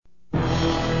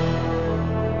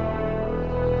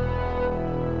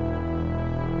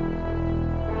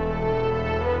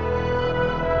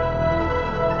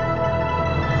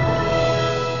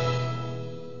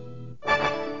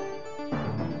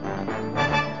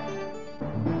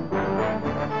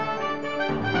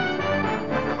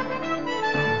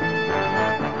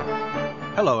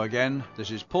Hello again, this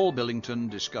is Paul Billington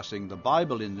discussing the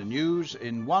Bible in the news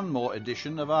in one more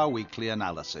edition of our weekly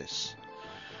analysis.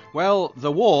 Well,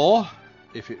 the war,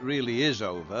 if it really is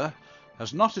over,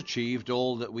 has not achieved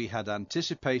all that we had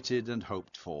anticipated and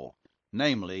hoped for,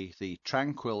 namely the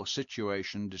tranquil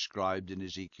situation described in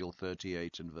Ezekiel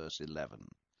 38 and verse 11.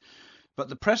 But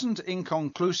the present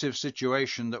inconclusive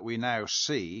situation that we now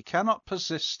see cannot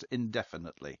persist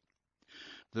indefinitely.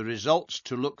 The results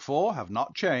to look for have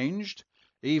not changed,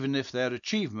 even if their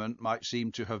achievement might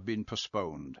seem to have been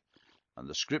postponed, and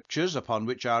the scriptures upon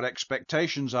which our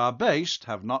expectations are based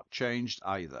have not changed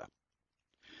either.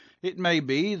 It may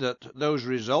be that those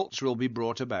results will be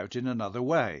brought about in another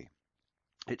way.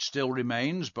 It still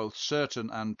remains both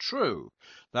certain and true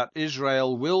that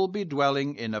Israel will be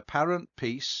dwelling in apparent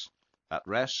peace, at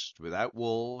rest, without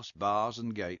walls, bars,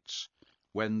 and gates,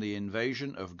 when the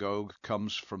invasion of Gog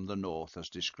comes from the north as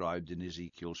described in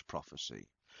Ezekiel's prophecy.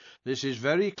 This is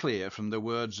very clear from the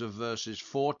words of verses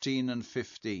 14 and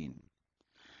 15.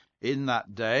 In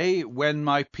that day, when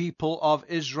my people of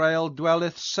Israel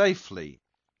dwelleth safely,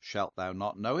 shalt thou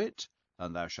not know it,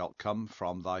 and thou shalt come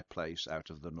from thy place out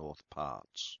of the north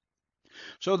parts.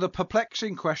 So the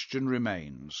perplexing question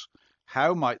remains,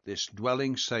 how might this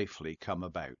dwelling safely come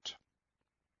about?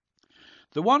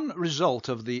 The one result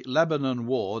of the Lebanon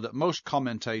War that most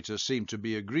commentators seem to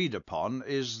be agreed upon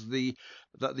is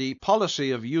that the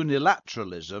policy of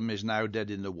unilateralism is now dead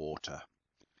in the water.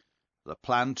 The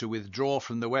plan to withdraw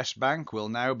from the West Bank will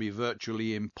now be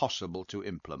virtually impossible to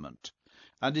implement,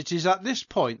 and it is at this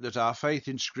point that our faith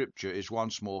in Scripture is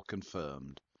once more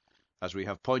confirmed. As we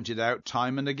have pointed out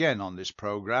time and again on this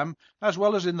program, as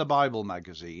well as in the Bible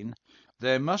magazine,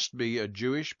 there must be a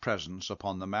Jewish presence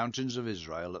upon the mountains of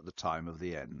Israel at the time of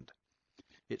the end.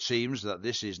 It seems that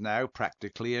this is now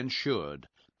practically ensured,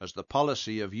 as the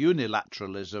policy of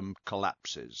unilateralism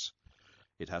collapses.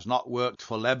 It has not worked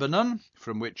for Lebanon,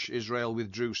 from which Israel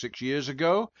withdrew 6 years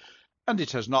ago, and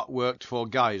it has not worked for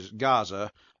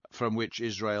Gaza, from which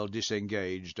Israel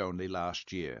disengaged only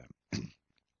last year.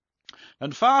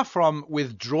 And far from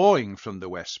withdrawing from the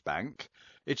West Bank,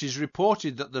 it is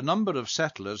reported that the number of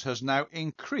settlers has now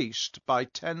increased by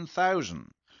 10,000,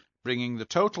 bringing the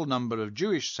total number of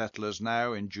Jewish settlers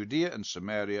now in Judea and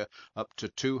Samaria up to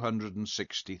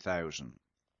 260,000.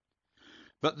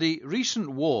 But the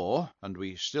recent war, and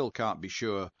we still can't be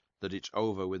sure that it's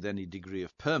over with any degree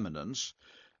of permanence,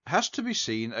 has to be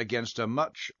seen against a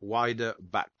much wider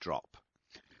backdrop.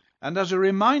 And as a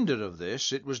reminder of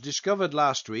this, it was discovered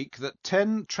last week that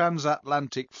 10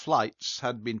 transatlantic flights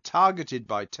had been targeted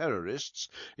by terrorists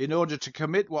in order to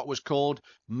commit what was called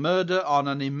murder on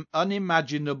an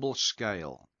unimaginable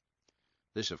scale.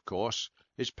 This, of course,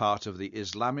 is part of the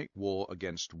Islamic war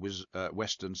against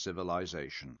Western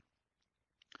civilization.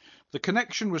 The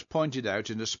connection was pointed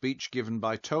out in a speech given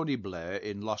by Tony Blair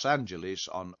in Los Angeles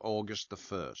on August the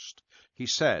 1st. He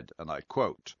said, and I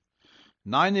quote,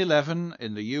 9/11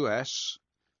 in the US,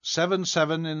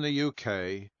 7/7 in the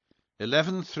UK,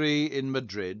 11/3 in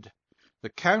Madrid, the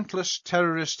countless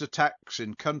terrorist attacks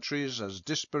in countries as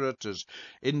disparate as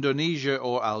Indonesia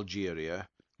or Algeria,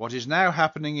 what is now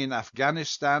happening in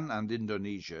Afghanistan and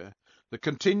Indonesia, the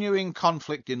continuing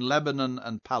conflict in Lebanon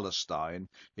and Palestine,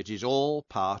 it is all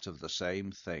part of the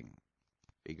same thing.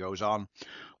 He goes on,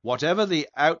 whatever the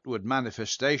outward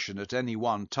manifestation at any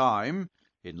one time,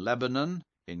 in Lebanon,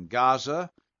 in Gaza,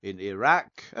 in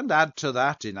Iraq, and add to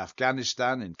that in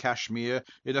Afghanistan, in Kashmir,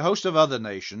 in a host of other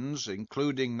nations,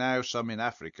 including now some in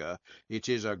Africa, it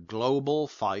is a global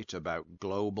fight about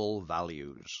global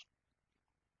values.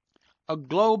 A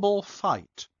global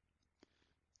fight.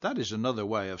 That is another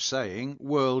way of saying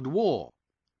world war.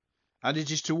 And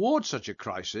it is towards such a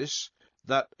crisis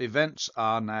that events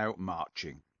are now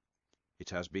marching. It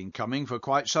has been coming for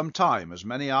quite some time, as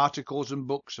many articles and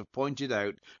books have pointed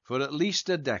out, for at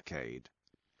least a decade.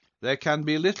 There can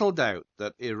be little doubt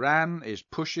that Iran is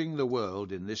pushing the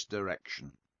world in this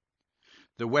direction.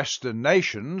 The Western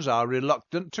nations are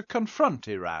reluctant to confront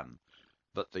Iran,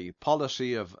 but the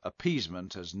policy of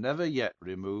appeasement has never yet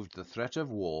removed the threat of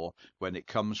war when it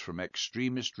comes from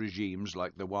extremist regimes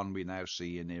like the one we now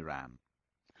see in Iran.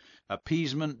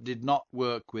 Appeasement did not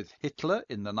work with Hitler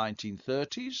in the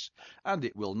 1930s, and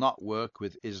it will not work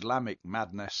with Islamic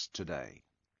madness today.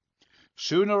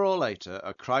 Sooner or later,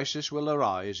 a crisis will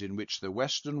arise in which the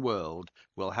Western world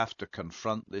will have to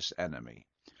confront this enemy.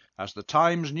 As the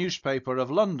Times newspaper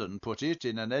of London put it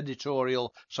in an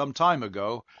editorial some time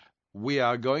ago, we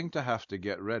are going to have to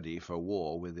get ready for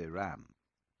war with Iran.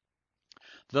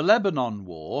 The Lebanon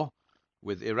War,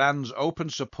 with Iran's open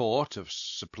support of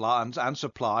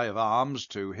supply of arms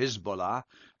to Hezbollah,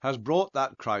 has brought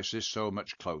that crisis so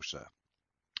much closer.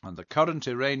 And the current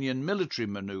Iranian military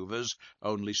maneuvers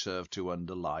only serve to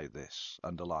underline this.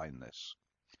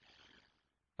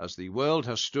 As the world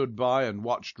has stood by and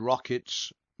watched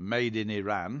rockets made in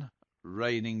Iran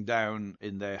raining down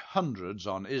in their hundreds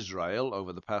on Israel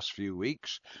over the past few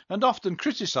weeks, and often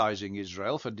criticizing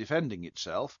Israel for defending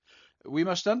itself, we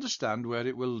must understand where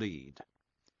it will lead.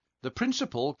 The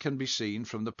principle can be seen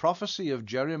from the prophecy of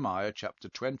Jeremiah chapter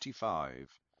 25.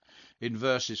 In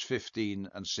verses 15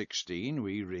 and 16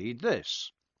 we read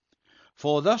this: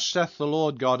 For thus saith the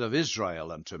Lord God of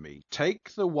Israel unto me,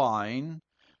 Take the wine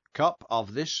cup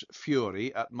of this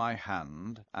fury at my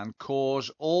hand, and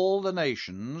cause all the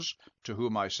nations to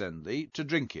whom I send thee to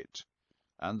drink it,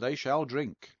 and they shall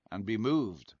drink, and be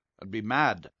moved, and be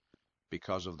mad,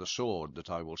 because of the sword that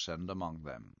I will send among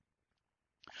them.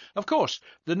 Of course,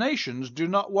 the nations do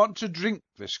not want to drink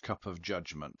this cup of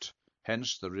judgment,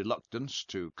 hence the reluctance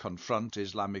to confront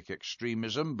Islamic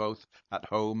extremism both at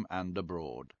home and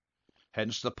abroad.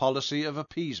 Hence the policy of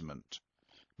appeasement.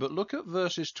 But look at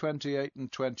verses 28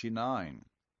 and 29.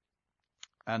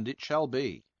 And it shall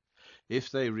be, if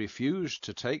they refuse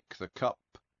to take the cup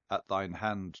at thine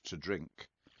hand to drink,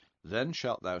 then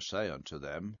shalt thou say unto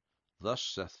them, Thus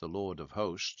saith the Lord of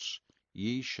hosts,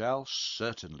 Ye shall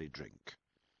certainly drink.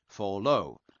 For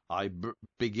lo, I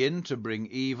begin to bring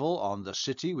evil on the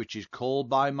city which is called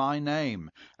by my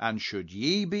name, and should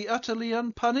ye be utterly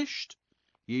unpunished,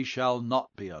 ye shall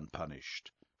not be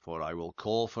unpunished. For I will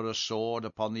call for a sword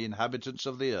upon the inhabitants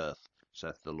of the earth,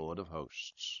 saith the Lord of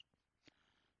hosts.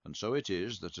 And so it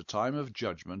is that a time of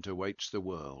judgment awaits the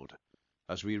world,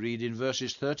 as we read in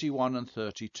verses 31 and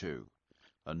 32.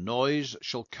 A noise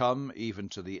shall come even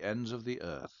to the ends of the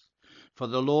earth. For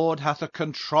the Lord hath a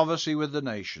controversy with the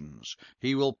nations.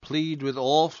 He will plead with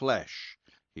all flesh.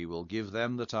 He will give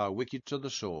them that are wicked to the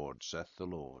sword, saith the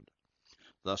Lord.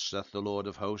 Thus saith the Lord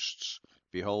of hosts,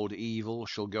 Behold, evil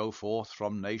shall go forth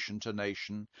from nation to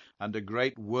nation, and a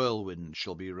great whirlwind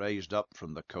shall be raised up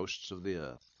from the coasts of the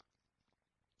earth.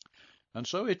 And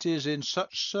so it is in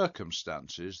such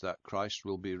circumstances that Christ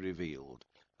will be revealed,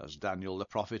 as Daniel the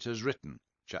prophet has written,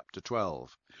 chapter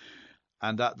 12.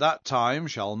 And at that time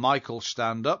shall Michael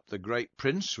stand up, the great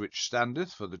prince which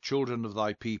standeth for the children of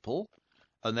thy people,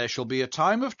 and there shall be a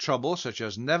time of trouble such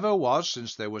as never was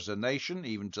since there was a nation,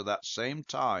 even to that same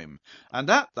time.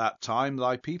 And at that time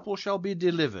thy people shall be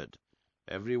delivered,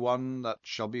 every one that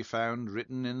shall be found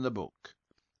written in the book.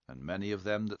 And many of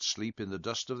them that sleep in the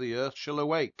dust of the earth shall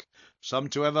awake, some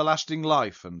to everlasting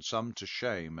life, and some to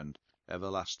shame and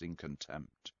everlasting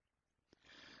contempt.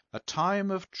 A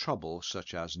time of trouble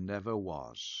such as never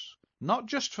was, not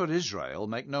just for Israel,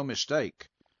 make no mistake,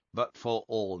 but for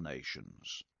all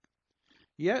nations.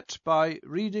 Yet by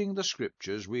reading the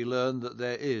Scriptures we learn that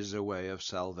there is a way of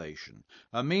salvation,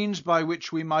 a means by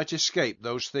which we might escape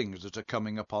those things that are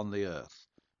coming upon the earth,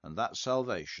 and that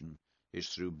salvation is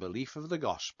through belief of the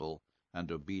gospel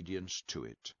and obedience to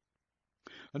it.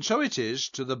 And so it is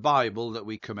to the Bible that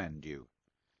we commend you.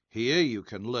 Here you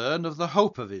can learn of the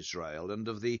hope of Israel and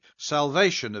of the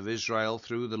salvation of Israel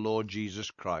through the Lord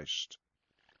Jesus Christ.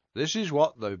 This is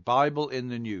what the Bible in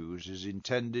the News is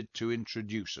intended to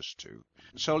introduce us to.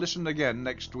 So listen again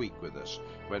next week with us,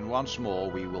 when once more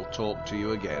we will talk to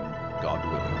you again, God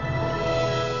willing.